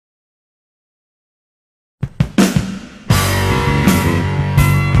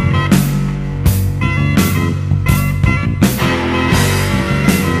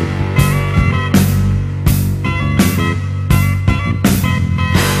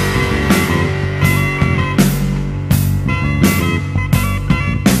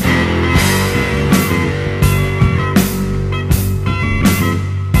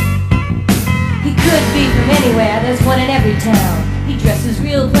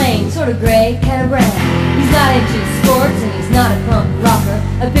sort of gray, kind of brown. He's not into sports and he's not a punk rocker.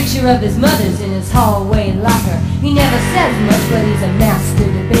 A picture of his mother's in his hallway locker. He never says much, but he's a master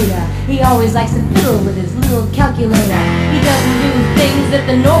debater. He always likes to fiddle with his little calculator. He doesn't do things that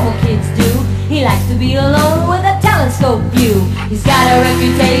the normal kids do. He likes to be alone with a telescope view. He's got a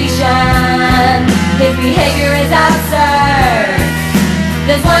reputation. His behavior is absurd.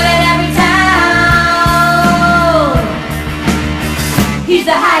 There's one in every town. He's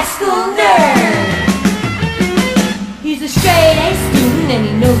a high school nerd. He's a straight A student and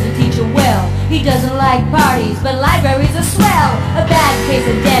he knows the teacher well. He doesn't like parties, but libraries are swell. A bad case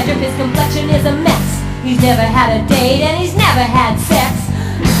of dandruff, his complexion is a mess. He's never had a date and he's never had sex.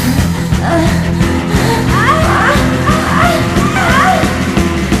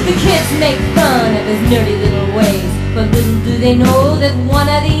 The kids make fun of his nerdy little ways, but little do they know that one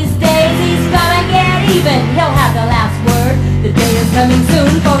of these days he's gonna get even. He'll have the last word. The day is coming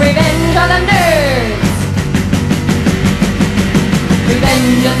soon for revenge on the nerds.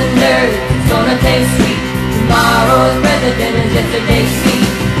 Revenge of the nerds, it's gonna taste sweet. Tomorrow's president is yesterday's seat.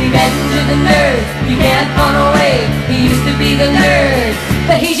 Revenge of the nerds, you can't run away. He used to be the nerd,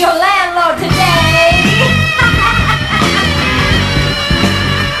 but he's your landlord today.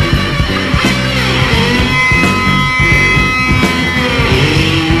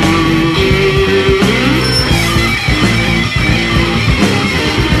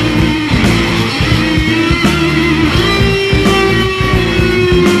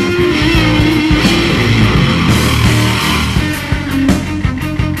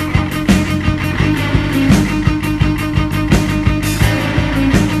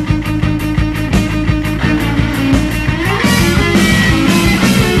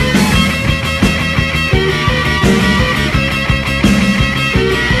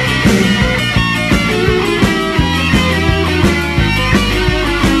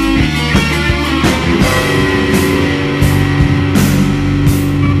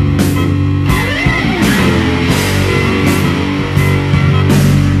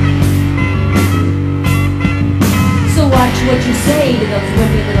 What you say to those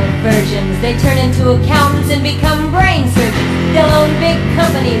wimpy little virgins. They turn into accountants and become brain surgeons. They'll own big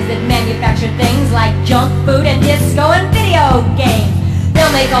companies that manufacture things like junk food and disco and video games.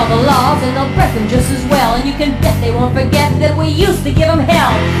 They'll make all the laws and they'll press them just as well. And you can bet they won't forget that we used to give them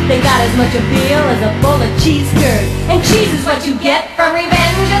hell. They got as much appeal as a bowl of cheese curd. And cheese is what you get from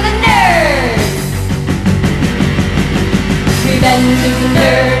Revenge of the Nerds. Revenge of the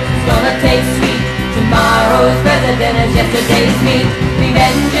Nerds is gonna taste sweet. Tomorrow's president is yesterday's meat.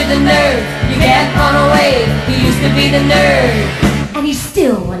 Revenge of the nerd, you can't run away. He used to be the nerd, and he's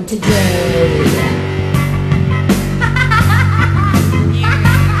still one today.